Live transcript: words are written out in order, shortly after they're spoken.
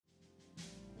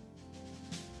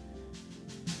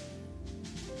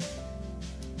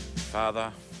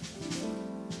Father,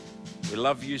 we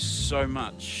love you so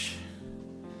much.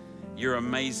 You're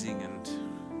amazing, and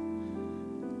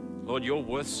Lord, you're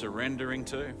worth surrendering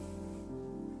to.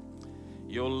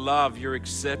 Your love, your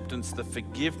acceptance, the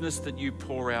forgiveness that you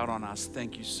pour out on us,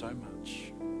 thank you so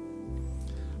much.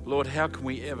 Lord, how can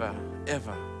we ever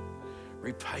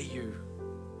repay you?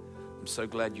 I'm so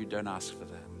glad you don't ask for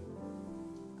that.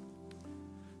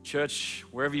 Church,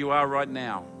 wherever you are right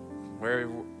now,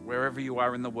 wherever you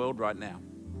are in the world right now,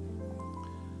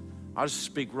 I just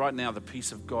speak right now the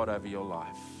peace of God over your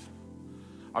life.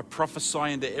 I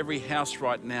prophesy into every house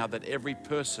right now that every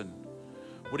person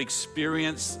would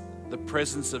experience the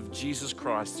presence of Jesus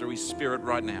Christ through his Spirit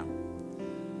right now.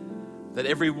 That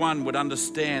everyone would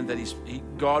understand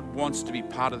that God wants to be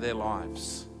part of their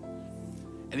lives.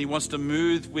 And he wants to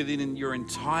move within your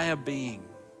entire being.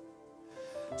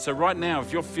 So right now,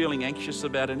 if you're feeling anxious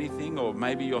about anything, or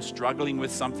maybe you're struggling with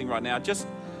something right now, just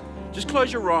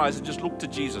close your eyes and just look to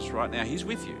Jesus right now. He's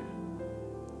with you.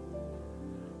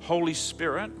 Holy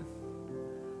Spirit,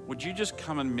 would you just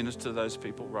come and minister to those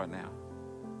people right now?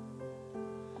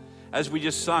 As we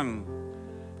just sung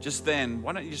just then,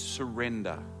 why don't you just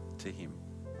surrender to him?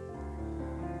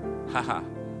 Haha.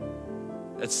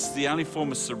 It's the only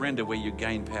form of surrender where you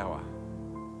gain power.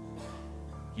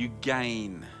 You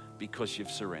gain because you've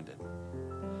surrendered.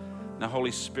 Now, Holy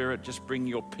Spirit, just bring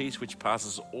your peace which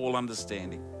passes all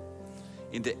understanding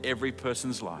into every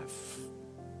person's life.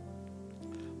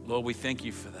 Lord, we thank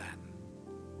you for that.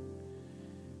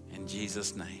 In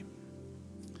Jesus' name,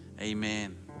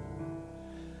 amen.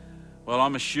 Well,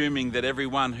 I'm assuming that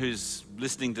everyone who's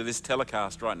listening to this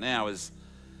telecast right now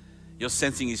you're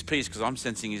sensing his peace, because I'm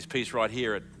sensing his peace right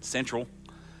here at Central,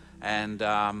 and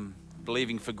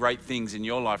believing for great things in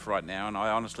your life right now. And I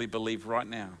honestly believe right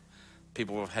now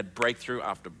people have had breakthrough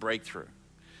after breakthrough,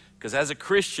 because as a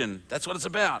Christian, that's what it's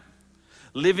about.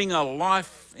 Living a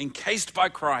life encased by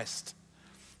Christ,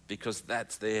 because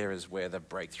that's there is where the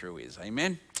breakthrough is.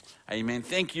 Amen. Amen.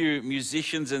 Thank you,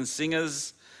 musicians and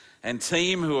singers and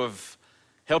team who have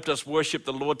helped us worship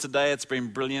the Lord today. It's been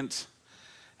brilliant.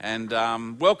 And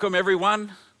welcome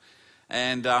everyone.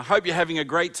 And hope you're having a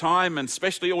great time, and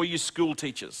especially all you school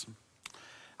teachers.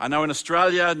 I know in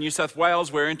Australia, New South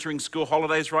Wales, we're entering school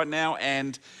holidays right now,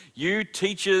 and you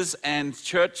teachers and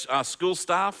church school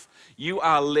staff, you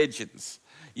are legends.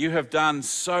 You have done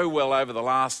so well over the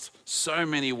last so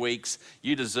many weeks.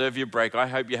 You deserve your break. I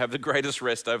hope you have the greatest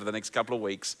rest over the next couple of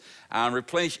weeks.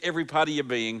 Replenish every part of your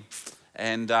being,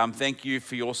 and thank you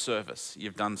for your service.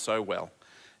 You've done so well.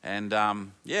 And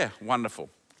yeah, wonderful.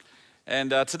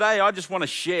 And today I just want to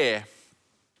share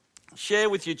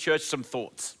with you, church, some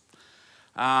thoughts.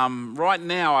 Right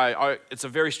now, it's a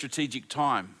very strategic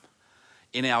time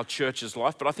in our church's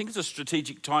life, but I think it's a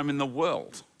strategic time in the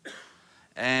world.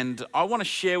 And I want to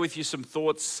share with you some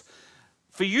thoughts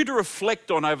for you to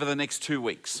reflect on over the next 2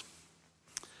 weeks.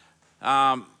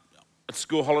 It's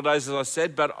school holidays, as I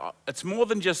said, but it's more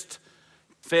than just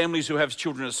families who have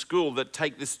children at school that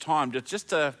take this time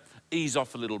to ease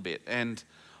off a little bit. And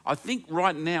I think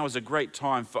right now is a great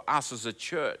time for us as a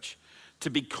church to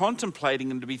be contemplating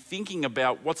and to be thinking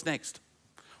about what's next.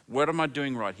 What am I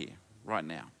doing right here, right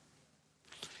now?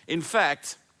 In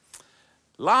fact,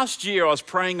 last year I was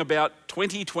praying about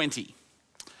 2020.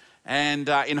 And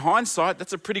in hindsight,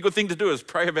 that's a pretty good thing to do, is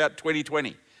pray about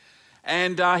 2020.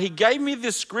 And he gave me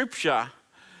this scripture,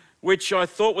 which I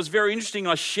thought was very interesting.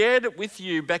 I shared it with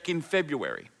you back in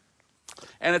February.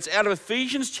 And it's out of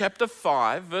Ephesians chapter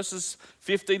 5, verses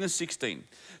 15 and 16.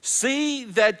 See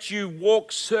that you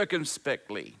walk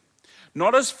circumspectly,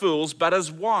 not as fools, but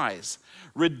as wise,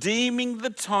 redeeming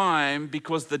the time,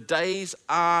 because the days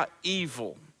are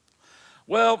evil.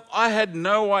 Well, I had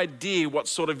no idea what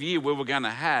sort of year we were going to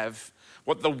have,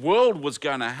 what the world was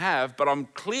going to have, but I'm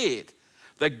clear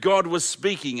that God was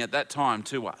speaking at that time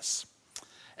to us.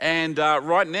 And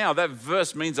right now, that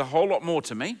verse means a whole lot more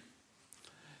to me.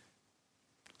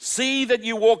 See that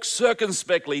you walk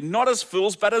circumspectly, not as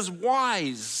fools, but as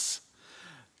wise.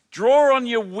 Draw on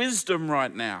your wisdom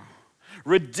right now,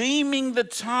 redeeming the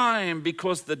time,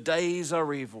 because the days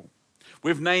are evil.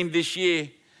 We've named this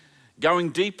year Going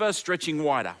Deeper, Stretching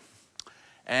Wider.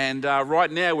 And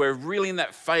right now, we're really in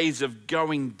that phase of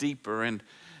going deeper. And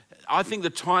I think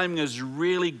the timing is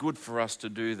really good for us to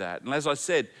do that. And as I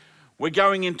said, we're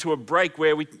going into a break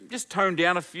where we just tone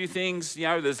down a few things. You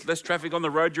know, there's less traffic on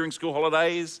the road during school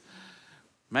holidays.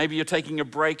 Maybe you're taking a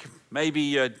break. Maybe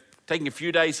you're taking a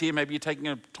few days here. Maybe you're taking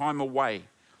a time away.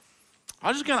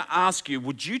 I'm just going to ask you,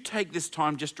 would you take this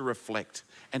time just to reflect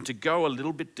and to go a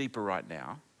little bit deeper right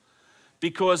now?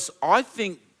 Because I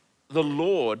think the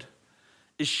Lord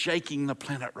is shaking the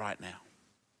planet right now.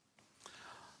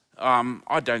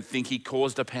 I don't think he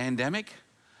caused a pandemic,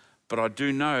 but I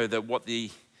do know that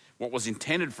what was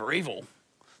intended for evil,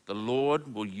 the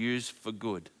Lord will use for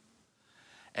good.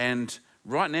 And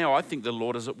right now, I think the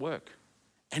Lord is at work,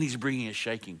 and he's bringing a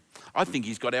shaking. I think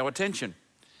he's got our attention.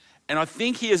 And I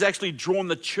think he has actually drawn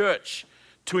the church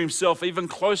to himself even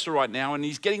closer right now, and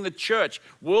he's getting the church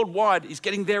worldwide, he's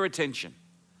getting their attention.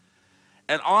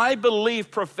 And I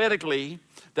believe prophetically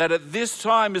that at this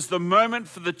time is the moment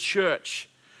for the church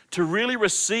to really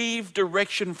receive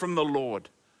direction from the Lord,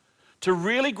 to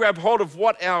really grab hold of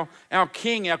what our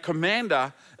King, our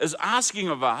commander, is asking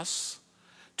of us,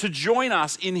 to join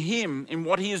us in him, in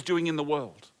what he is doing in the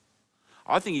world.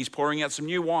 I think he's pouring out some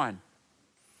new wine,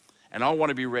 and I want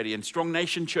to be ready. And Strong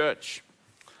Nation Church,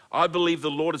 I believe the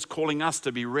Lord is calling us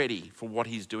to be ready for what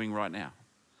he's doing right now.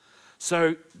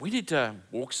 So we need to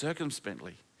walk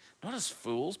circumspectly, not as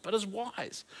fools, but as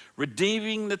wise,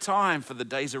 redeeming the time, for the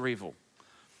days are evil.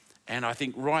 And I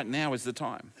think right now is the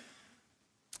time.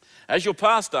 As your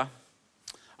pastor,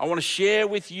 I want to share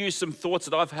with you some thoughts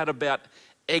that I've had about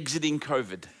exiting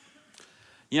COVID.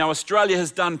 You know, Australia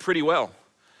has done pretty well.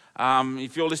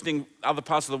 If you're listening other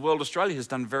parts of the world, Australia has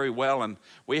done very well, and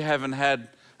we haven't had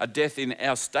a death in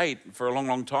our state for a long,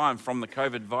 long time from the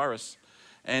COVID virus.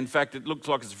 And in fact, it looks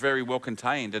like it's very well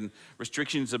contained, and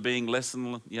restrictions are being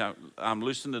loosened and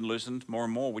loosened more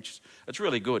and more, which it's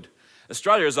really good.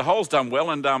 Australia as a whole has done well,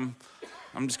 and I'm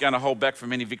just going to hold back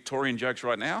from any Victorian jokes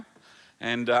right now.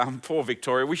 And poor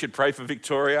Victoria, we should pray for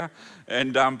Victoria.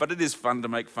 And but it is fun to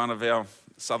make fun of our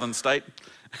southern state.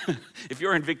 If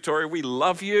you're in Victoria, we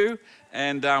love you,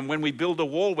 and when we build a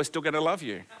wall, we're still going to love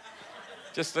you.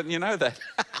 Just letting you know that.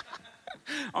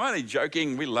 I'm only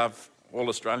joking. We love all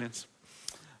Australians.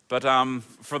 But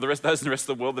for those in the rest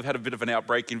of the world, they've had a bit of an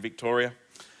outbreak in Victoria,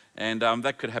 and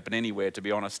that could happen anywhere, to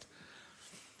be honest.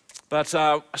 But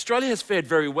Australia has fared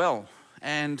very well,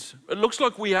 and it looks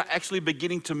like we are actually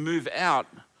beginning to move out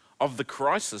of the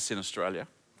crisis in Australia.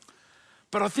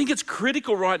 But I think it's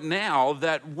critical right now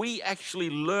that we actually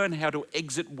learn how to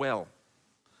exit well,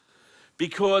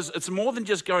 because it's more than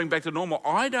just going back to normal.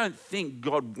 I don't think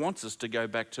God wants us to go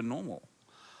back to normal.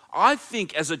 I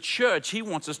think as a church, he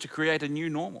wants us to create a new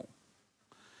normal.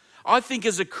 I think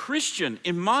as a Christian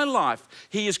in my life,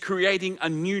 he is creating a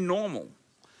new normal.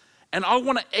 And I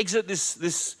want to exit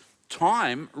this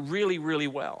time really, really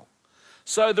well.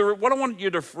 So what I want you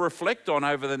to reflect on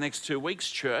over the next 2 weeks,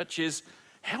 church, is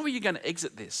how are you going to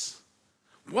exit this?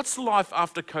 What's life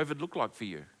after COVID look like for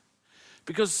you?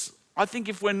 Because I think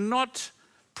if we're not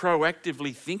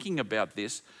proactively thinking about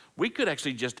this, we could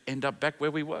actually just end up back where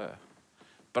we were.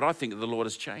 But I think the Lord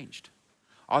has changed.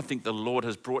 I think the Lord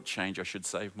has brought change, I should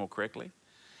say more correctly.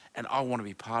 And I want to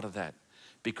be part of that,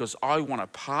 because I want to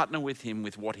partner with him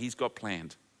with what he's got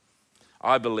planned.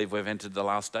 I believe we've entered the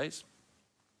last days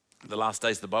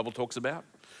the Bible talks about.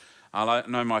 I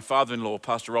know my father-in-law,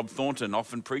 Pastor Rob Thornton,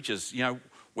 often preaches,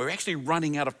 we're actually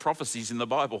running out of prophecies in the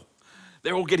Bible.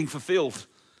 They're all getting fulfilled.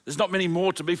 There's not many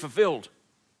more to be fulfilled.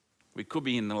 We could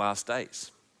be in the last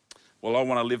days. Well, I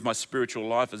want to live my spiritual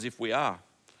life as if we are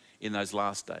in those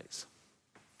last days.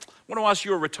 I want to ask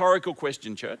you a rhetorical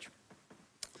question, church.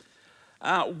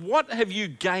 What have you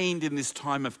gained in this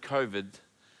time of COVID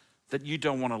that you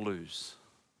don't want to lose?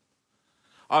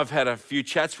 I've had a few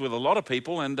chats with a lot of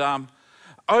people, and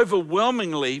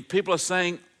overwhelmingly, people are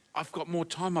saying, I've got more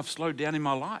time, I've slowed down in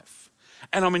my life,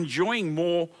 and I'm enjoying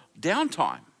more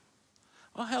downtime.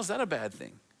 Well, how's that a bad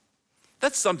thing?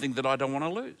 That's something that I don't want to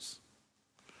lose.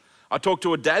 I talked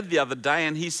to a dad the other day,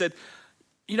 and he said,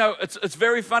 it's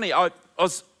very funny. I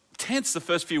was tense the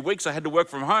first few weeks. I had to work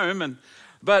from home,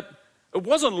 but it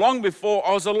wasn't long before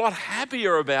I was a lot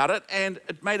happier about it, and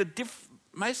it made a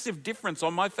massive difference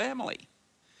on my family.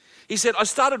 He said, I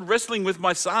started wrestling with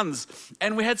my sons,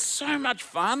 and we had so much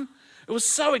fun. It was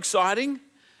so exciting.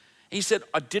 He said,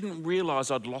 I didn't realize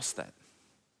I'd lost that.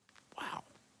 Wow.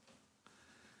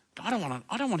 I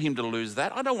don't want him to lose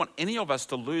that. I don't want any of us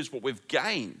to lose what we've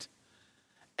gained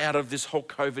out of this whole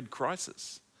COVID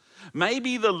crisis.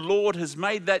 Maybe the Lord has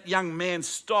made that young man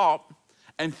stop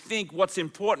and think what's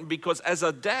important, because as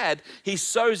a dad, he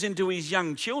sows into his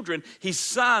young children, his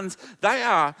sons. They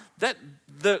are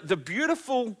the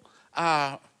beautiful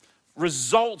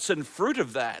results and fruit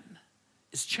of that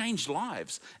is changed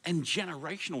lives and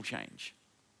generational change.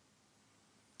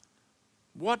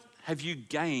 What have you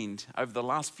gained over the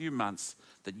last few months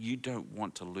that you don't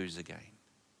want to lose again?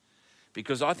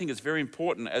 Because I think it's very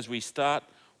important as we start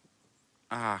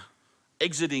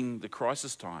exiting the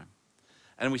crisis time,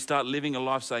 and we start living a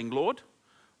life saying, Lord,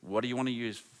 what do you want to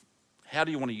use? How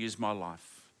do you want to use my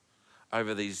life?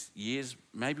 over these years.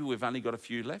 Maybe we've only got a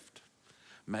few left.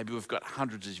 Maybe we've got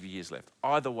hundreds of years left.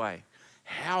 Either way,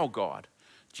 how, God,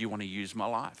 do you want to use my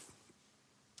life?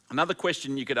 Another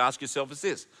question you could ask yourself is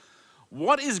this: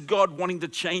 what is God wanting to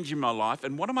change in my life,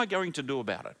 and what am I going to do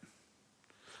about it?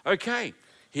 Okay,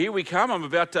 here we come. I'm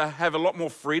about to have a lot more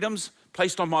freedoms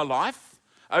placed on my life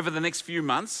over the next few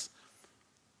months.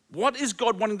 What is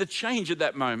God wanting to change at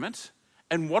that moment,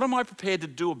 and what am I prepared to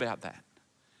do about that?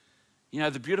 You know,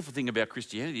 the beautiful thing about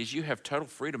Christianity is you have total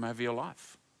freedom over your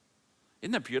life.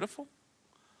 Isn't that beautiful?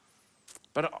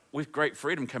 But with great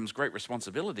freedom comes great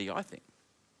responsibility, I think,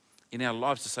 in our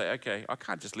lives to say, okay, I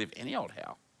can't just live any old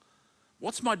how.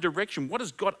 What's my direction? What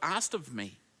has God asked of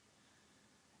me?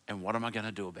 And what am I going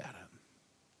to do about it?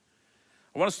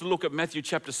 I want us to look at Matthew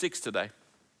chapter 6 today.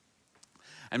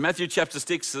 And Matthew chapter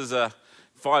 6 is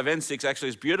 5 and 6 actually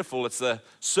is beautiful. It's the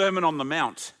Sermon on the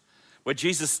Mount, where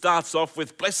Jesus starts off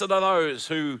with, blessed are those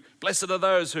who, blessed are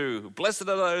those who, blessed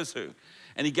are those who.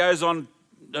 And he goes on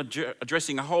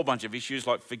addressing a whole bunch of issues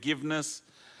like forgiveness,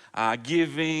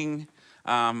 giving,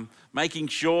 making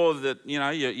sure that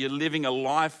you're living a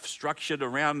life structured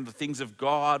around the things of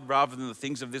God rather than the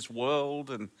things of this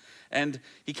world. And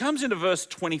he comes into verse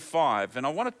 25, and I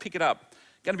want to pick it up. I'm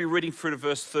going to be reading through to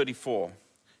verse 34.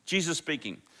 Jesus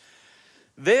speaking.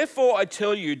 Therefore I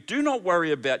tell you, do not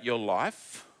worry about your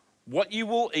life, what you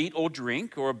will eat or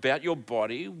drink, or about your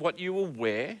body, what you will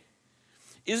wear.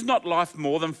 Is not life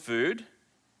more than food,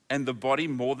 and the body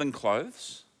more than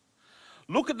clothes?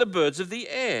 Look at the birds of the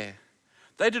air.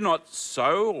 They do not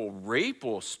sow or reap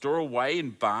or store away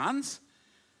in barns,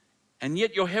 and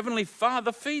yet your heavenly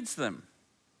Father feeds them.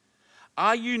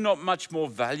 Are you not much more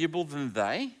valuable than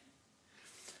they?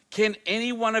 Can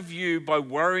any one of you, by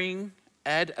worrying,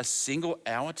 add a single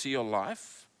hour to your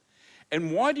life?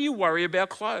 And why do you worry about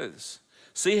clothes?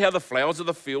 See how the flowers of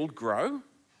the field grow?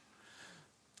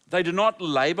 They do not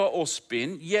labor or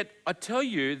spin, yet I tell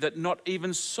you that not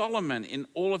even Solomon in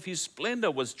all of his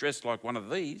splendor was dressed like one of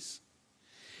these.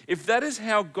 If that is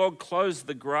how God clothes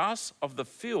the grass of the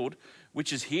field,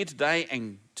 which is here today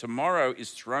and tomorrow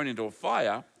is thrown into a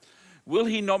fire, will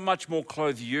he not much more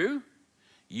clothe you,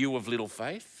 you of little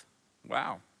faith?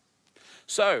 Wow.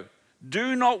 So,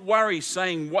 do not worry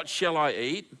saying, what shall I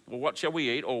eat? Or what shall we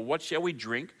eat? Or what shall we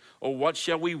drink? Or what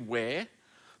shall we wear?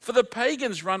 For the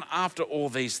pagans run after all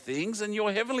these things, and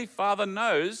your heavenly Father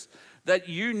knows that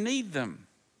you need them.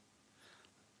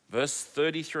 Verse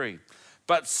 33.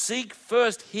 But seek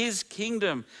first his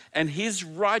kingdom and his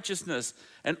righteousness,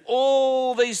 and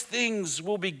all these things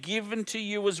will be given to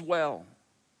you as well.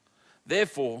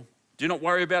 Therefore, do not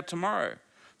worry about tomorrow,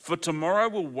 for tomorrow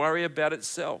will worry about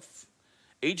itself.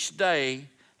 Each day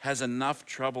has enough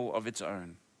trouble of its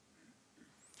own.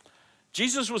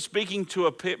 Jesus was speaking to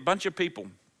a bunch of people,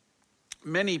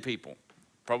 many people,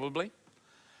 probably.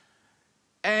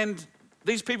 And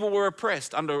these people were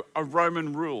oppressed under a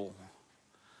Roman rule.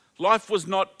 Life was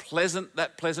not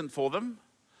that pleasant for them.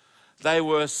 They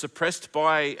were suppressed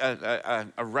by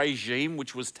a regime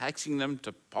which was taxing them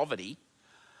to poverty.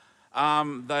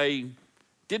 They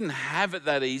didn't have it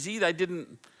that easy.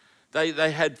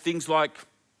 They had things like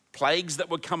plagues that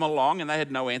would come along and they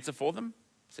had no answer for them.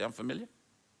 Sound familiar?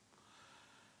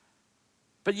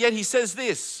 But yet he says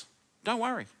this, don't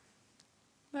worry.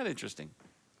 Isn't that interesting?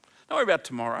 Don't worry about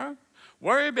tomorrow.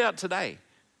 Worry about today.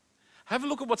 Have a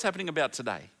look at what's happening about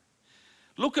today.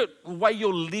 Look at the way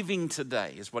you're living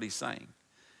today is what he's saying.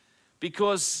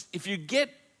 Because if you get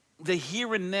the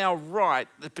here and now right,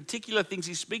 the particular things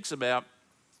he speaks about,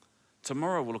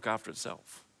 tomorrow will look after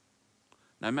itself.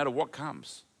 No matter what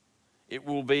comes, it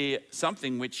will be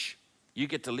something which you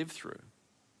get to live through.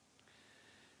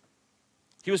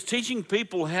 He was teaching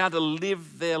people how to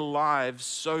live their lives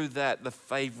so that the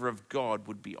favor of God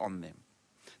would be on them.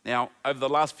 Now, over the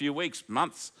last few weeks,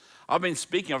 months, I've been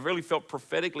speaking. I've really felt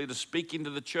prophetically to speak into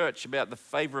the church about the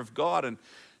favor of God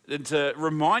and to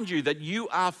remind you that you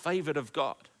are favored of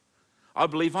God. I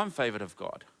believe I'm favored of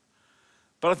God.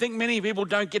 But I think many people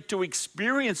don't get to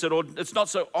experience it, or it's not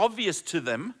so obvious to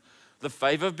them, the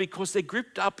favor, because they're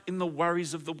gripped up in the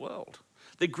worries of the world.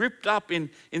 They're gripped up in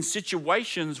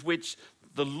situations which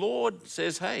the Lord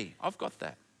says, hey, I've got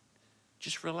that.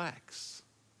 Just relax.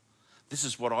 This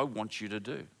is what I want you to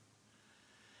do.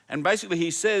 And basically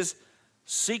he says,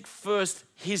 seek first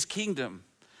his kingdom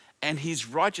and his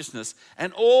righteousness,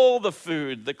 and all the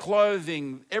food, the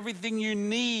clothing, everything you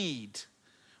need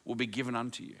will be given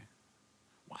unto you.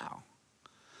 Wow.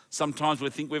 Sometimes we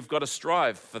think we've got to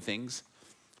strive for things,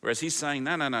 whereas he's saying,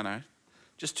 no.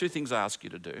 Just two things I ask you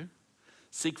to do.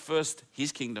 Seek first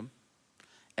his kingdom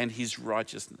and his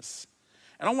righteousness.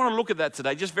 And I want to look at that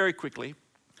today just very quickly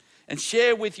and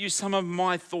share with you some of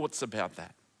my thoughts about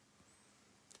that.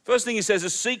 First thing he says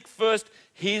is seek first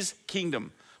his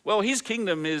kingdom. Well, his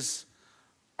kingdom is,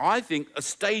 I think, a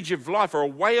stage of life or a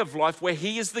way of life where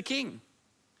he is the king.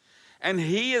 And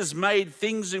he has made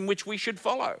things in which we should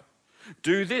follow.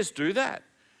 Do this, do that.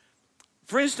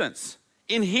 For instance,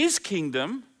 in his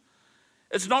kingdom,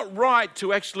 it's not right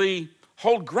to actually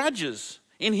hold grudges.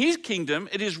 In his kingdom,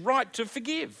 it is right to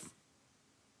forgive.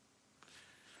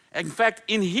 In fact,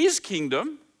 in his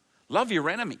kingdom, love your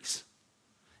enemies.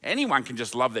 Anyone can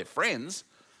just love their friends,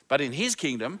 but in his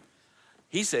kingdom,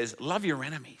 he says, love your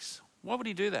enemies. Why would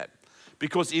he do that?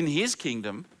 Because in his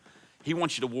kingdom, he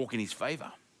wants you to walk in his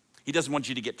favor. He doesn't want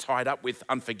you to get tied up with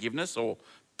unforgiveness or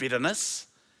bitterness.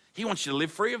 He wants you to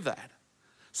live free of that.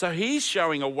 So he's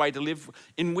showing a way to live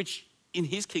in which, in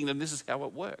his kingdom, this is how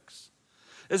it works.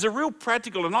 There's a real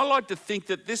practical, and I like to think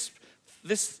that this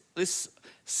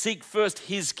seek first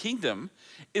his kingdom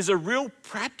is a real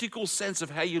practical sense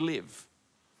of how you live.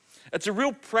 It's a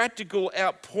real practical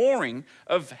outpouring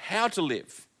of how to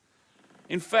live.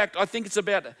 In fact, I think it's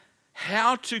about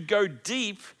how to go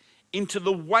deep into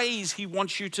the ways he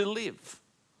wants you to live.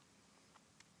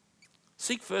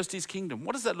 Seek first his kingdom.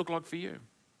 What does that look like for you?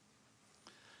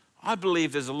 I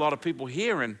believe there's a lot of people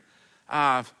here and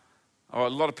or a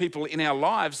lot of people in our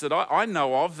lives that I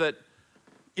know of that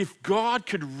if God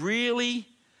could really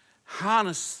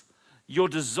harness your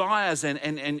desires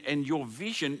and your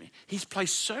vision, he's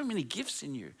placed so many gifts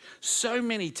in you, so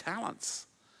many talents,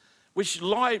 which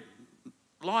lie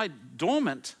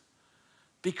dormant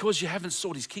because you haven't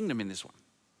sought his kingdom in this one.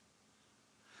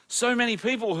 So many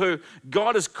people who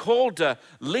God has called to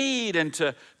lead and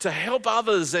to help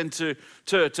others and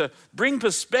to bring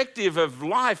perspective of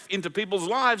life into people's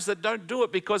lives that don't do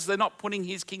it because they're not putting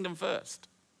his kingdom first.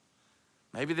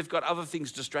 Maybe they've got other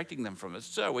things distracting them from it. It's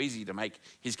so easy to make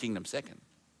his kingdom second.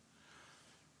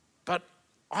 But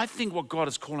I think what God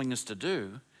is calling us to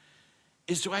do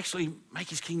is to actually make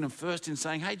his kingdom first in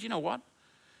saying, hey, do you know what?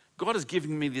 God has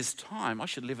given me this time. I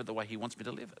should live it the way he wants me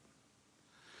to live it.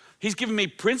 He's given me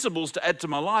principles to add to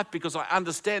my life because I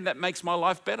understand that makes my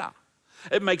life better.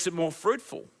 It makes it more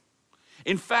fruitful.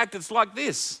 In fact, it's like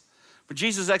this. But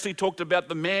Jesus actually talked about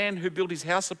the man who built his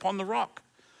house upon the rock.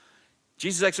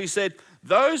 Jesus actually said,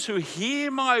 those who hear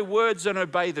my words and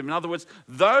obey them, in other words,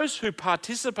 those who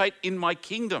participate in my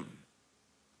kingdom,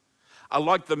 are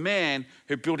like the man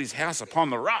who built his house upon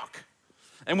the rock.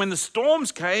 And when the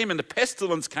storms came and the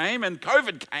pestilence came and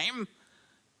COVID came,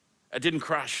 it didn't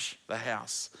crush the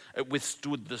house. It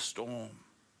withstood the storm.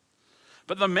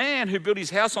 But the man who built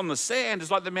his house on the sand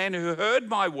is like the man who heard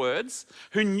my words,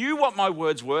 who knew what my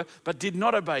words were, but did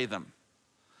not obey them.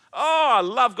 Oh, I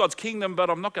love God's kingdom, but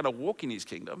I'm not going to walk in his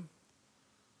kingdom.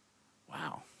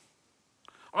 Wow.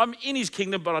 I'm in his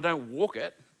kingdom, but I don't walk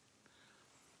it.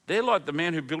 They're like the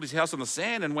man who built his house on the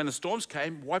sand and when the storms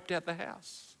came, wiped out the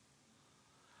house.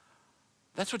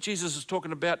 That's what Jesus is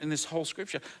talking about in this whole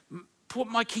scripture. Put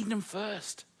my kingdom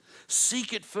first.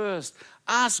 Seek it first.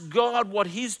 Ask God what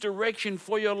his direction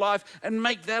for your life and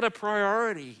make that a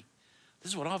priority.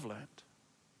 This is what I've learned.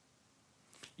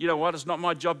 You know what? It's not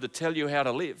my job to tell you how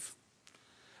to live.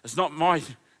 It's not my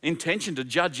intention to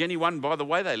judge anyone by the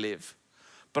way they live.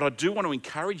 But I do want to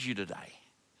encourage you today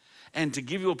and to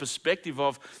give you a perspective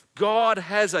of God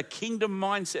has a kingdom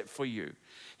mindset for you.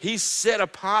 He's set a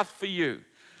path for you.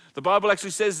 The Bible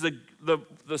actually says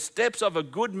the steps of a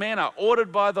good man are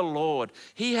ordered by the Lord.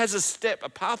 He has a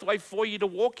pathway for you to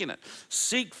walk in it.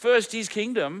 Seek first his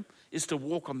kingdom is to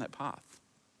walk on that path.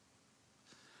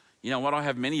 You know what? I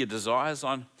have many desires.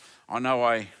 I know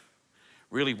I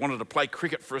really wanted to play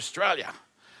cricket for Australia.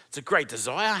 It's a great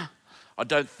desire. I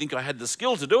don't think I had the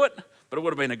skill to do it, but it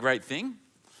would have been a great thing.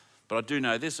 But I do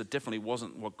know this, it definitely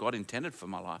wasn't what God intended for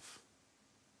my life.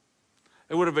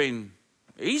 It would have been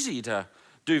easy to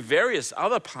do various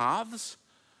other paths,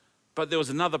 but there was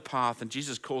another path, and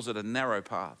Jesus calls it a narrow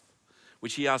path,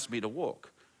 which he asked me to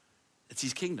walk. It's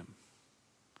his kingdom.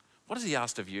 What has he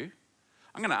asked of you?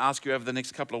 I'm going to ask you over the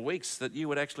next couple of weeks that you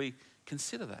would actually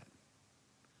consider that.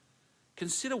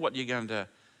 Consider what you're going to,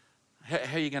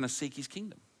 how you're going to seek his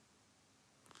kingdom.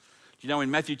 You know,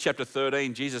 in Matthew chapter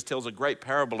 13, Jesus tells a great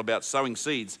parable about sowing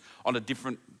seeds on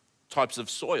different types of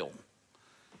soil.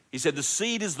 He said, the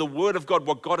seed is the word of God,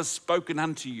 what God has spoken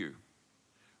unto you,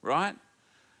 right?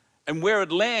 And where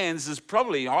it lands is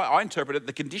probably, I interpret it,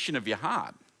 the condition of your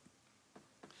heart.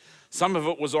 Some of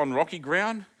it was on rocky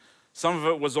ground. Some of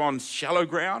it was on shallow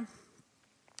ground.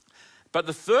 But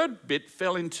the third bit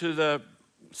fell into the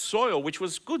soil, which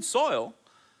was good soil,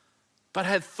 but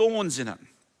had thorns in it.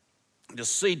 The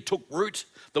seed took root.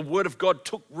 The word of God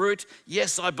took root.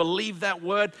 Yes, I believe that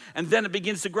word. And then it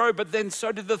begins to grow, but then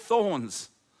so did the thorns.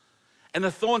 And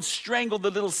the thorns strangled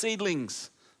the little seedlings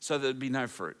so there'd be no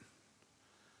fruit.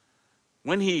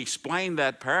 When he explained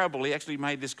that parable, he actually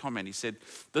made this comment. He said,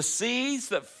 the seeds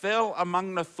that fell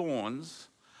among the thorns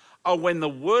are when the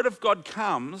word of God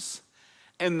comes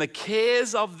and the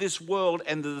cares of this world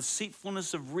and the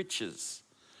deceitfulness of riches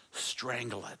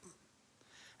strangle it,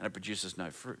 and it produces no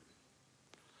fruit.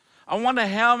 I wonder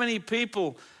how many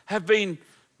people have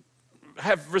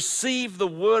received the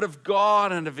word of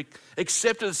God and have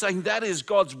accepted it, saying, that is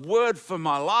God's word for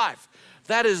my life.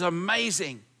 That is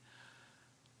amazing.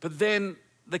 But then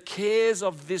the cares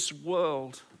of this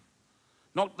world,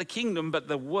 not the kingdom, but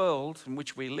the world in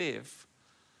which we live,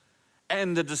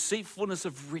 and the deceitfulness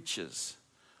of riches.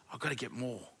 I've got to get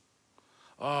more.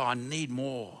 Oh, I need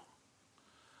more.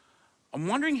 I'm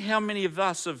wondering how many of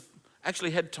us have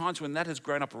actually had times when that has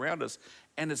grown up around us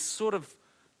and it's sort of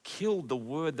killed the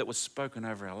word that was spoken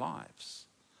over our lives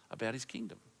about his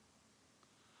kingdom.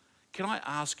 Can I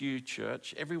ask you,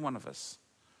 church, every one of us,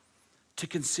 to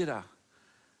consider,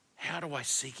 how do I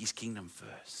seek his kingdom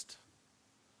first?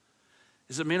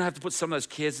 Does it mean I have to put some of those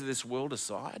cares of this world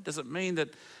aside? Does it mean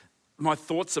that my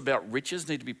thoughts about riches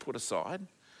need to be put aside?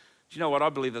 Do you know what? I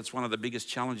believe that's one of the biggest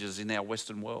challenges in our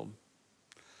Western world.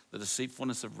 The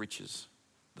deceitfulness of riches,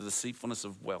 the deceitfulness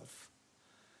of wealth.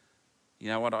 You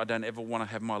know what? I don't ever want to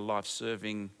have my life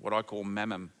serving what I call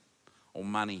mammon or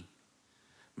money.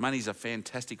 Money's a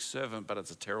fantastic servant, but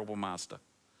it's a terrible master.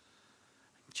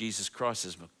 Jesus Christ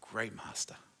is a great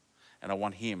master, and I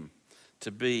want him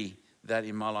to be that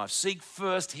in my life. Seek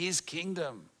first his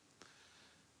kingdom.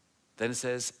 Then it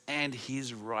says, and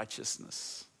his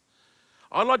righteousness.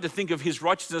 I like to think of his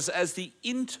righteousness as the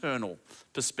internal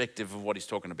perspective of what he's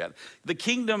talking about. The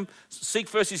kingdom, seek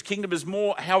first his kingdom, is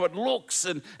more how it looks,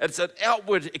 and it's an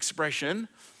outward expression.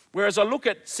 Whereas I look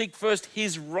at seek first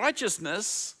his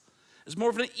righteousness as more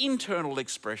of an internal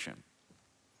expression.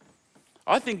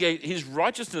 I think his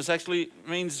righteousness actually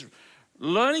means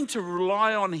learning to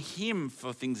rely on him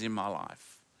for things in my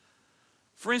life.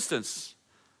 For instance,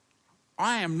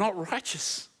 I am not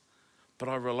righteous, but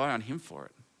I rely on him for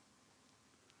it.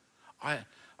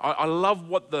 I love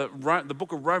what the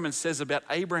book of Romans says about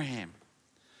Abraham,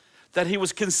 that he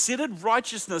was considered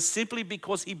righteousness simply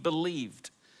because he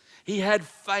believed. He had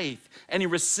faith and he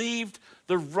received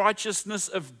the righteousness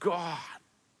of God.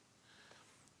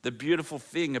 The beautiful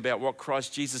thing about what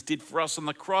Christ Jesus did for us on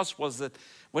the cross was that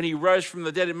when he rose from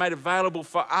the dead, it made available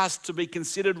for us to be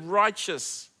considered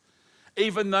righteous.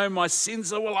 Even though my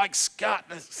sins were like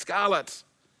scarlet,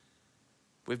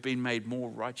 we've been made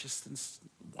more righteous than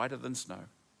whiter than snow.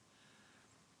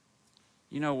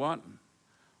 You know what?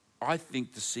 I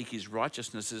think to seek his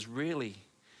righteousness is really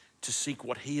to seek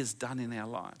what he has done in our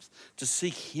lives, to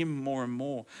seek him more and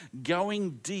more,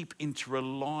 going deep into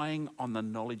relying on the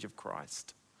knowledge of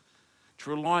Christ, to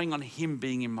relying on him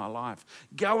being in my life,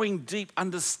 going deep,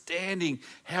 understanding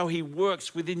how he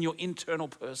works within your internal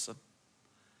person.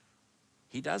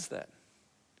 He does that.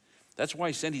 That's why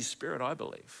he sent his Spirit, I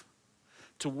believe,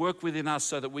 to work within us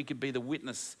so that we could be the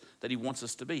witness that he wants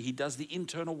us to be. He does the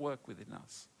internal work within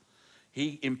us.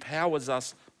 He empowers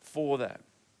us for that.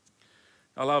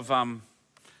 I love,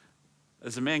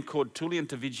 there's a man called Tullian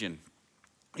Tavigian.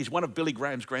 He's one of Billy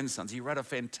Graham's grandsons. He wrote a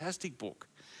fantastic book,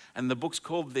 and the book's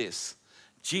called this,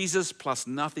 Jesus plus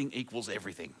nothing equals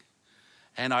everything.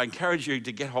 And I encourage you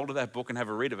to get hold of that book and have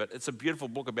a read of it. It's a beautiful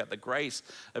book about the grace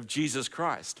of Jesus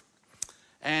Christ.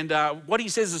 And what he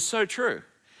says is so true.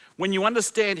 When you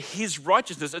understand his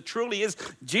righteousness, it truly is.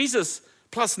 Jesus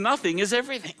plus nothing is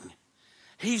everything.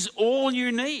 He's all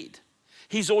you need.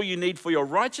 He's all you need for your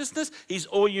righteousness. He's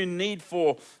all you need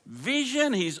for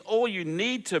vision. He's all you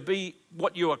need to be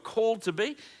what you are called to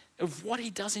be, of what he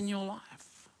does in your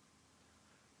life.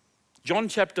 John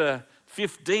chapter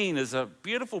 15 is a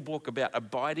beautiful book about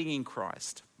abiding in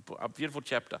Christ. A beautiful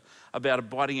chapter about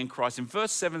abiding in Christ. In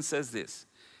verse 7 says this,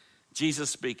 Jesus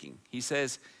speaking. He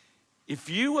says, if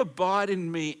you abide in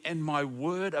me and my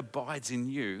word abides in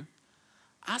you,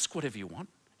 ask whatever you want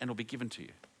and it'll be given to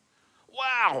you.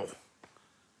 Wow!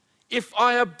 If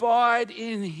I abide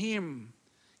in him,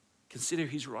 consider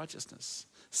his righteousness.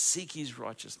 Seek his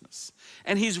righteousness.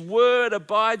 And his word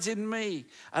abides in me.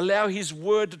 Allow his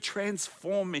word to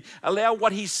transform me. Allow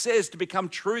what he says to become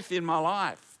truth in my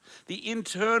life. The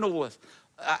internal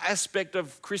aspect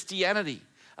of Christianity,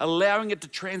 allowing it to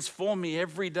transform me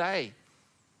every day.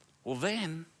 Well,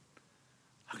 then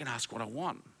I can ask what I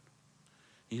want.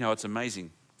 You know, it's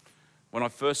amazing. When I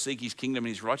first seek his kingdom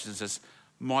and his righteousness,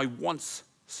 my wants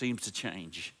seem to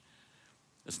change.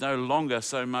 It's no longer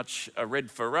so much a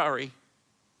red Ferrari,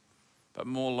 but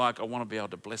more like I want to be able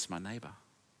to bless my neighbor.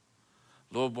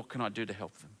 Lord, what can I do to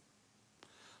help them?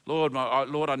 Lord,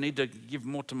 I need to give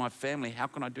more to my family. How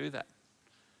can I do that?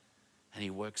 And he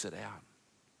works it out.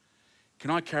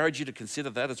 Can I encourage you to consider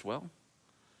that as well?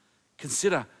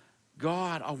 Consider,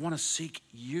 God, I want to seek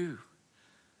you.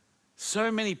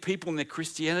 So many people in their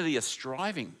Christianity are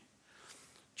striving,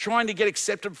 trying to get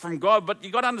accepted from God, but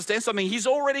you've got to understand something. He's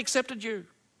already accepted you.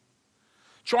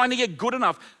 Trying to get good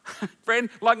enough. Friend,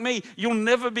 like me, you'll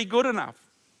never be good enough.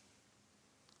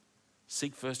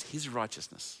 Seek first his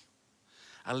righteousness.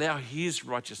 Allow his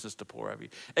righteousness to pour over you.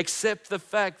 Accept the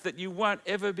fact that you won't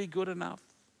ever be good enough,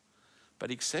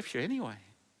 but he accepts you anyway.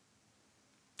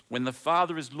 When the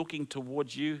Father is looking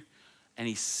towards you and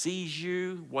he sees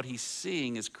you, what he's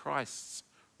seeing is Christ's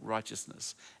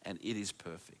righteousness, and it is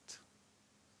perfect.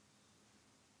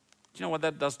 Do you know what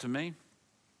that does to me?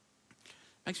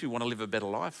 It makes me want to live a better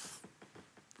life.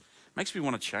 It makes me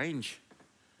want to change.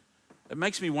 It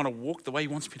makes me want to walk the way he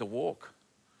wants me to walk.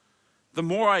 The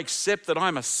more I accept that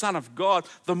I'm a son of God,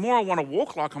 the more I want to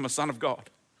walk like I'm a son of God.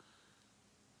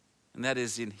 And that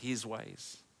is in his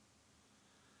ways.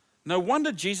 No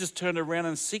wonder Jesus turned around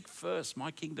and seek first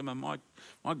my kingdom and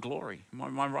my glory,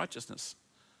 my righteousness.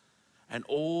 And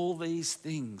all these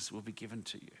things will be given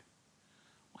to you.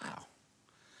 Wow.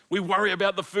 We worry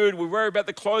about the food, we worry about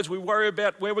the clothes, we worry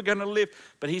about where we're going to live.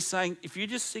 But he's saying, if you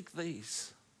just seek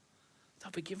these,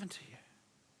 they'll be given to you.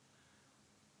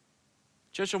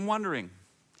 Church, I'm wondering,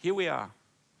 here we are.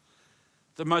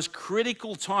 The most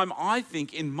critical time, I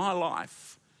think, in my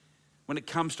life when it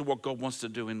comes to what God wants to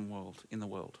do in the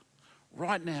world.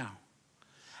 Right now.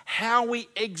 How we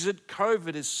exit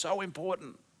COVID is so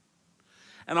important.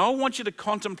 And I want you to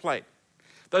contemplate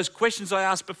those questions I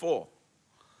asked before.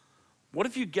 What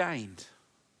have you gained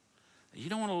that you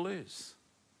don't want to lose?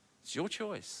 It's your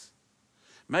choice.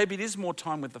 Maybe it is more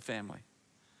time with the family.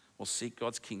 Well, seek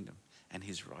God's kingdom and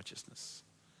his righteousness.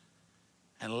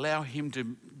 And allow him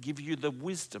to give you the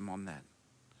wisdom on that.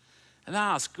 And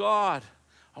ask, God,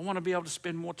 I want to be able to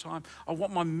spend more time. I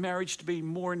want my marriage to be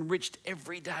more enriched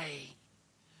every day.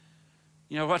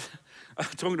 You know what? I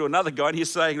was talking to another guy and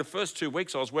he's saying the first 2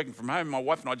 weeks I was working from home, my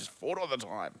wife and I just fought all the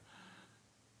time.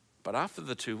 But after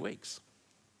the 2 weeks,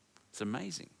 it's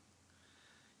amazing.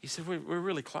 He said, we're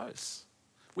really close.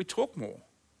 We talk more.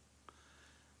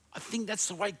 I think that's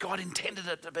the way God intended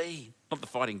it to be. Not the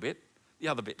fighting bit, the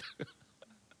other bit.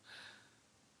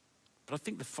 But I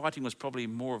think the fighting was probably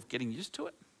more of getting used to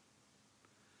it.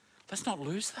 Let's not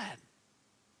lose that.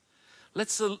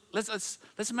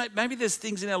 Maybe there's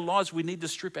things in our lives we need to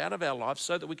strip out of our lives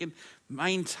so that we can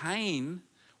maintain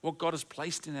what God has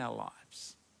placed in our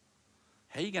lives.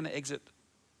 How are you going to exit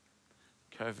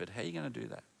COVID? How are you going to do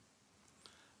that?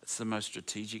 It's the most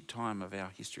strategic time of our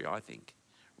history, I think,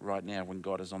 right now when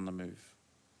God is on the move.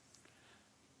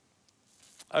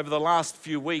 Over the last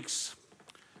few weeks,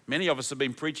 many of us have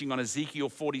been preaching on Ezekiel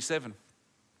 47,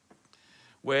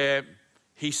 where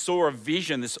he saw a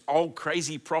vision, this old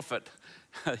crazy prophet,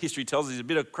 history tells us he's a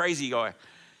bit of a crazy guy,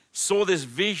 saw this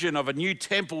vision of a new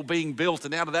temple being built,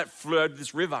 and out of that flowed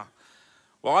this river.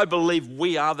 Well, I believe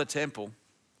we are the temple,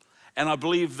 and I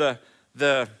believe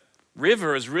the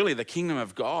river is really the kingdom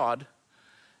of God.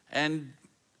 And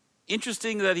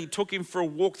interesting that he took him for a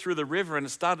walk through the river, and it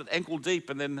started ankle deep,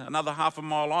 and then another half a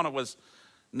mile on it was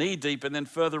knee deep, and then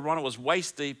further on it was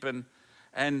waist deep, and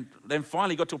then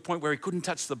finally got to a point where he couldn't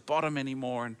touch the bottom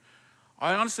anymore. And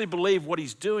I honestly believe what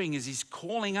he's doing is he's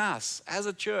calling us as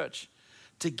a church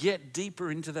to get deeper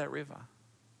into that river. I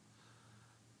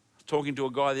was talking to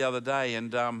a guy the other day,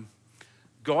 and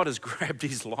God has grabbed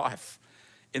his life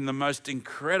in the most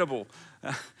incredible,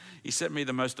 he sent me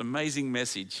the most amazing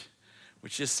message,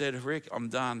 which just said, Rick, I'm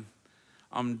done.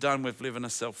 I'm done with living a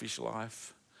selfish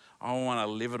life. I want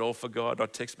to live it all for God. I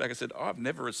text back and said, I've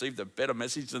never received a better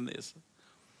message than this.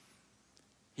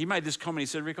 He made this comment. He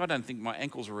said, Rick, I don't think my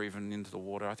ankles were even into the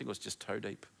water. I think it was just toe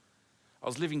deep. I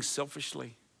was living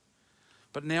selfishly.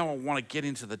 But now I want to get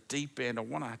into the deep end. I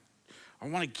want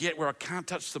to get where I can't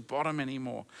touch the bottom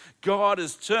anymore. God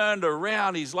has turned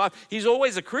around his life. He's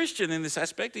always a Christian in this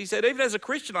aspect. He said, even as a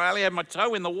Christian, I only had my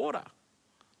toe in the water.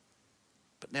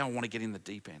 But now I want to get in the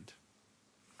deep end.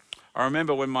 I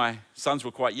remember when my sons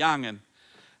were quite young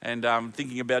and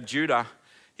thinking about Judah,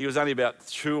 he was only about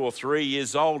 2 or 3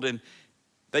 years old, and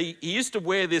he used to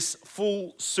wear this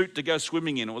full suit to go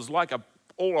swimming in. It was like the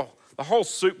whole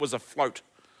suit was a float,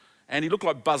 and he looked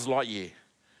like Buzz Lightyear.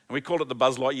 And we called it the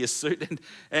Buzz Lightyear suit,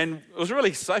 and it was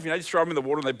really safe. Just throw them in the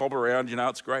water and they bob around,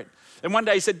 it's great. And one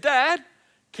day he said, Dad,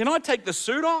 can I take the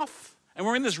suit off? And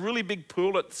we're in this really big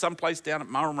pool at some place down at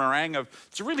Murrumarang.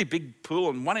 It's a really big pool,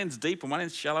 and one end's deep and one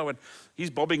end's shallow, and he's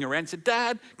bobbing around. He said,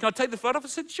 Dad, can I take the float off? I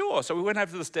said, sure. So we went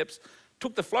over to the steps,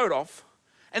 took the float off,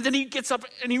 and then he gets up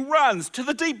and he runs to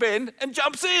the deep end and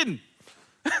jumps in.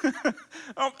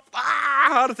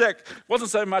 Heart attack. Wasn't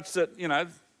so much that,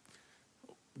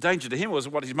 danger to him was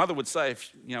what his mother would say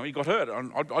if, he got hurt.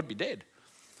 I'd be dead.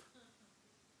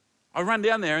 I run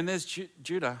down there and there's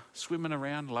Judah swimming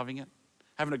around, loving it,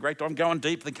 having a great time, going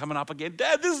deep, then coming up again.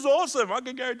 Dad, this is awesome. I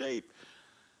can go deep.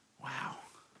 Wow.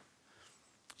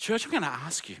 Church, I'm going to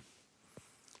ask you,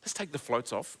 let's take the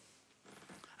floats off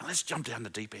and let's jump down the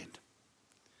deep end.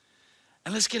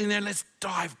 And let's get in there and let's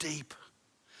dive deep.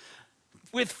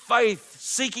 With faith,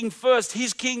 seeking first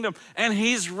his kingdom and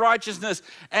his righteousness.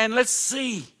 And let's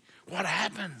see what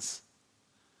happens.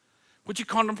 Would you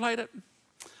contemplate it?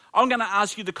 I'm going to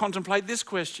ask you to contemplate this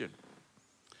question.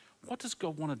 What does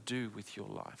God want to do with your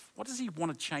life? What does he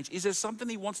want to change? Is there something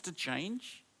he wants to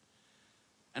change?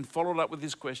 And follow it up with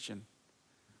this question.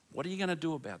 What are you going to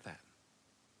do about that?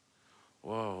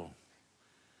 Whoa.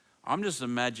 I'm just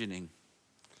imagining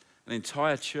an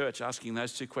entire church asking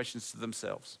those two questions to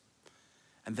themselves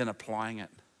and then applying it.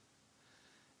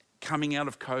 Coming out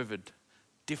of COVID,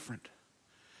 different.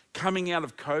 Coming out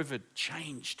of COVID,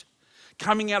 changed.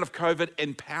 Coming out of COVID,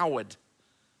 empowered.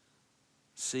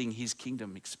 Seeing his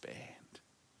kingdom expand.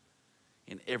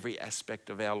 In every aspect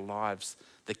of our lives,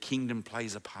 the kingdom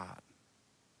plays a part.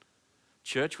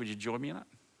 Church, would you join me in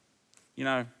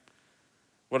it?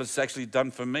 What it's actually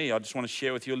done for me, I just want to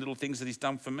share with you little things that he's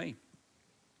done for me.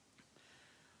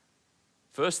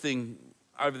 First thing,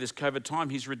 over this COVID time,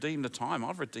 he's redeemed the time.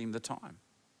 I've redeemed the time,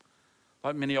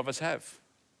 like many of us have.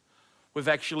 We've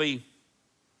actually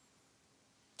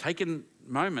taken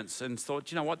moments and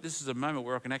thought, you know what, this is a moment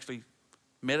where I can actually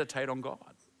meditate on God.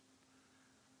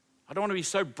 I don't want to be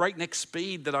so breakneck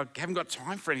speed that I haven't got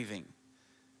time for anything.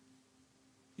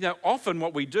 Often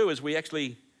what we do is we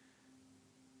actually,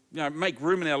 make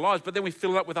room in our lives, but then we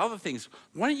fill it up with other things.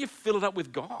 Why don't you fill it up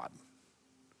with God?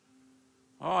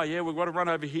 Oh yeah, we've got to run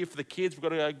over here for the kids. We've got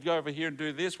to go over here and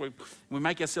do this. We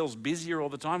make ourselves busier all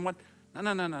the time. What?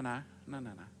 No.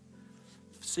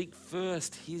 Seek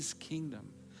first his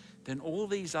kingdom. Then all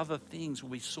these other things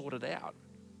will be sorted out.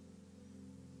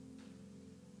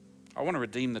 I want to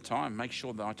redeem the time, make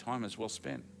sure that our time is well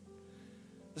spent.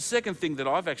 The second thing that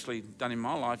I've actually done in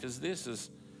my life is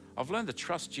I've learned to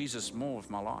trust Jesus more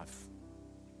with my life.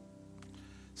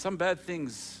 Some bad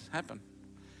things happen.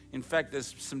 In fact,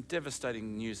 there's some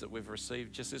devastating news that we've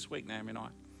received just this week, Naomi and I.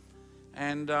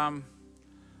 And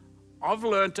I've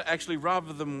learned to actually,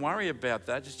 rather than worry about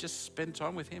that, just spend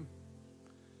time with him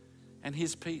and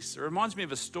his peace. It reminds me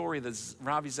of a story that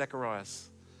Ravi Zacharias,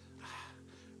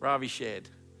 Ravi shared.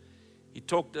 He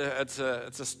talked, it's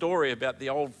a story about the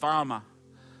old farmer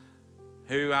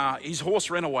who, his horse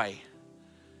ran away.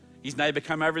 His neighbor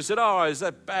came over and said, oh, is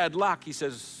that bad luck? He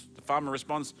says, the farmer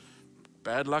responds,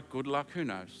 bad luck, good luck, who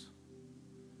knows?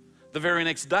 The very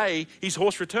next day, his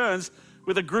horse returns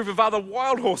with a group of other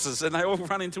wild horses and they all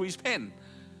run into his pen.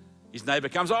 His neighbor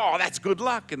comes, oh, that's good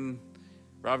luck. And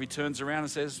Ravi turns around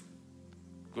and says,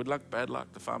 good luck, bad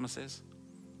luck. The farmer says,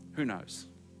 who knows?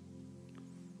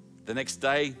 The next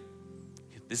day,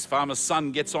 this farmer's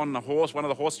son gets on the horse, one of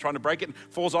the horses trying to break it, and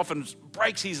falls off and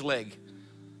breaks his leg.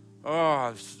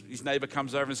 Oh, his neighbor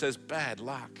comes over and says, bad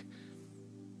luck.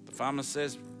 The farmer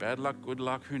says, bad luck, good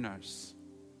luck, who knows?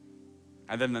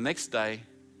 And then the next day,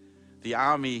 the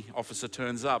army officer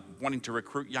turns up wanting to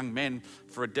recruit young men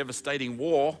for a devastating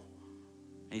war,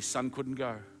 and his son couldn't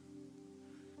go.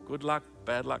 Good luck,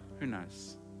 bad luck, who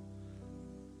knows?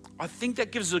 I think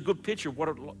that gives us a good picture of what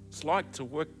it's like to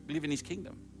live in his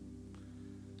kingdom.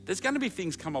 There's going to be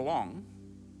things come along,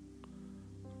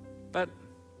 but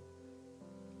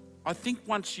I think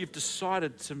once you've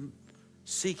decided to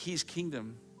seek his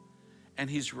kingdom and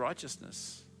his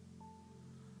righteousness,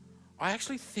 I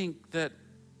actually think that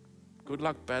good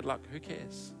luck, bad luck, who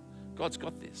cares? God's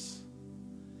got this.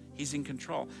 He's in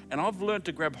control. And I've learned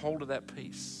to grab hold of that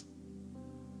peace.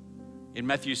 In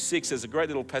Matthew 6, there's a great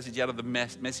little passage out of the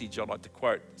message I'd like to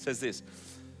quote. It says this: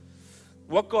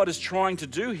 what God is trying to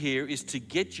do here is to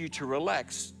get you to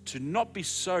relax, to not be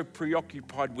so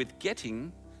preoccupied with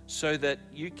getting so that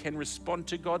you can respond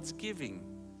to God's giving.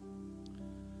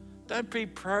 Don't be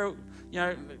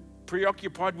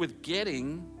preoccupied with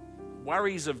getting,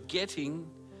 worries of getting,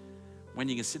 when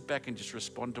you can sit back and just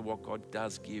respond to what God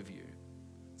does give you.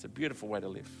 It's a beautiful way to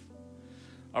live.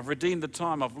 I've redeemed the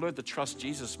time. I've learned to trust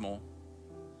Jesus more.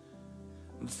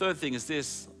 And the third thing is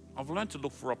this: I've learned to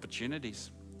look for opportunities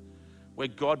where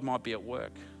God might be at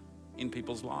work in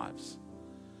people's lives.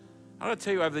 I got to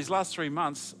tell you, over these last 3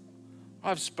 months,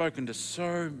 I've spoken to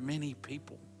so many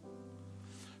people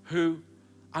who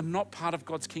are not part of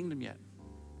God's kingdom yet,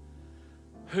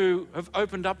 who have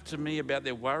opened up to me about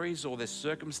their worries or their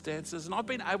circumstances, and I've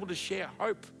been able to share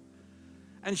hope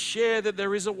and share that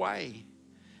there is a way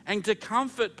and to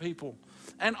comfort people.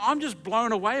 And I'm just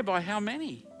blown away by how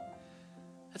many.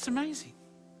 It's amazing.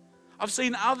 I've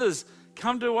seen others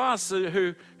come to us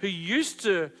who used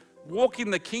to walk in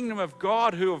the kingdom of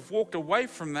God, who have walked away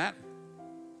from that,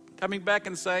 coming back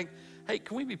and saying, hey,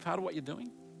 can we be part of what you're doing?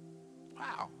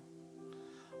 Wow.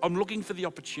 I'm looking for the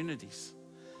opportunities,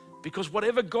 because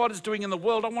whatever God is doing in the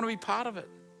world, I want to be part of it.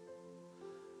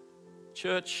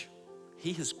 Church,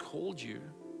 He has called you.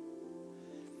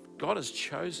 God has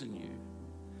chosen you,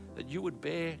 that you would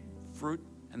bear fruit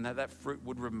and that fruit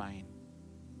would remain.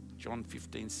 John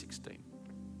 15:16.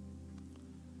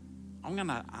 I'm going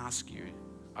to ask you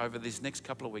over these next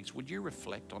couple of weeks, would you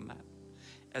reflect on that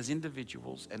as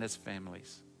individuals and as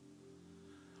families?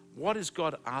 What is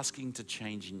God asking to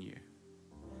change in you?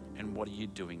 And what are you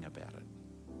doing about it?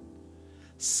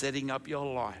 Setting up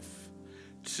your life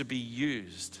to be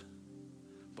used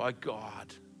by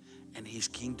God and His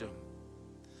kingdom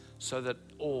so that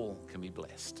all can be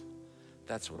blessed.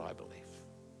 That's what I believe.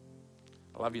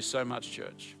 I love you so much,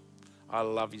 church. I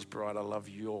love His bride. I love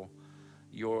your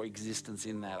existence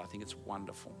in that. I think it's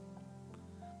wonderful.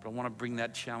 But I want to bring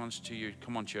that challenge to you.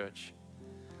 Come on, church.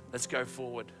 Let's go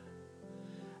forward.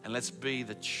 And let's be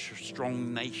the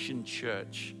strong nation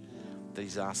church that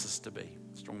He's asked us to be.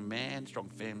 Strong man, strong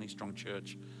family, strong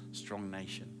church, strong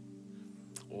nation.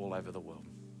 All over the world.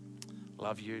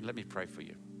 Love you. Let me pray for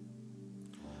you.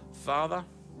 Father,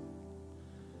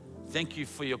 thank you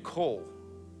for your call.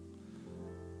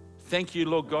 Thank you,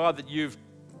 Lord God, that you've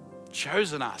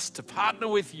chosen us to partner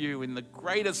with you in the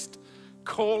greatest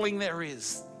calling there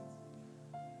is,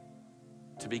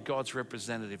 to be God's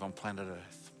representative on planet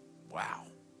Earth. Wow.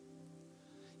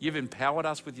 You've empowered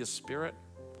us with your Spirit.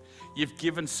 You've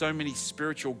given so many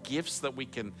spiritual gifts that we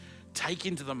can take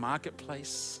into the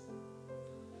marketplace.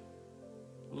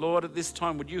 Lord, at this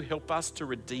time, would you help us to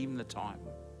redeem the time?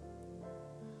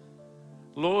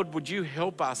 Lord, would you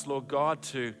help us, Lord God,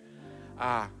 to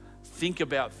think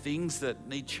about things that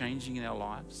need changing in our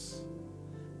lives?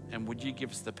 And would you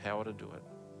give us the power to do it?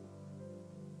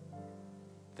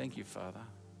 Thank you, Father.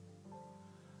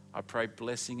 I pray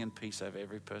blessing and peace over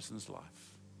every person's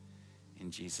life. In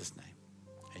Jesus' name,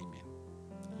 amen.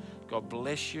 God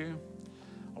bless you.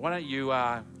 Why don't you,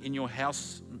 in your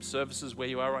house services where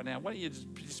you are right now, why don't you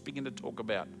just begin to talk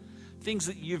about things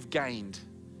that you've gained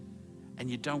and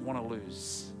you don't want to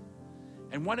lose?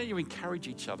 And why don't you encourage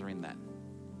each other in that?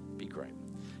 Be great.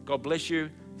 God bless you.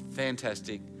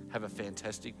 Fantastic. Have a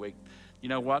fantastic week. You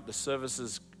know what? The service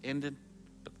has ended,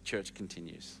 but the church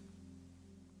continues.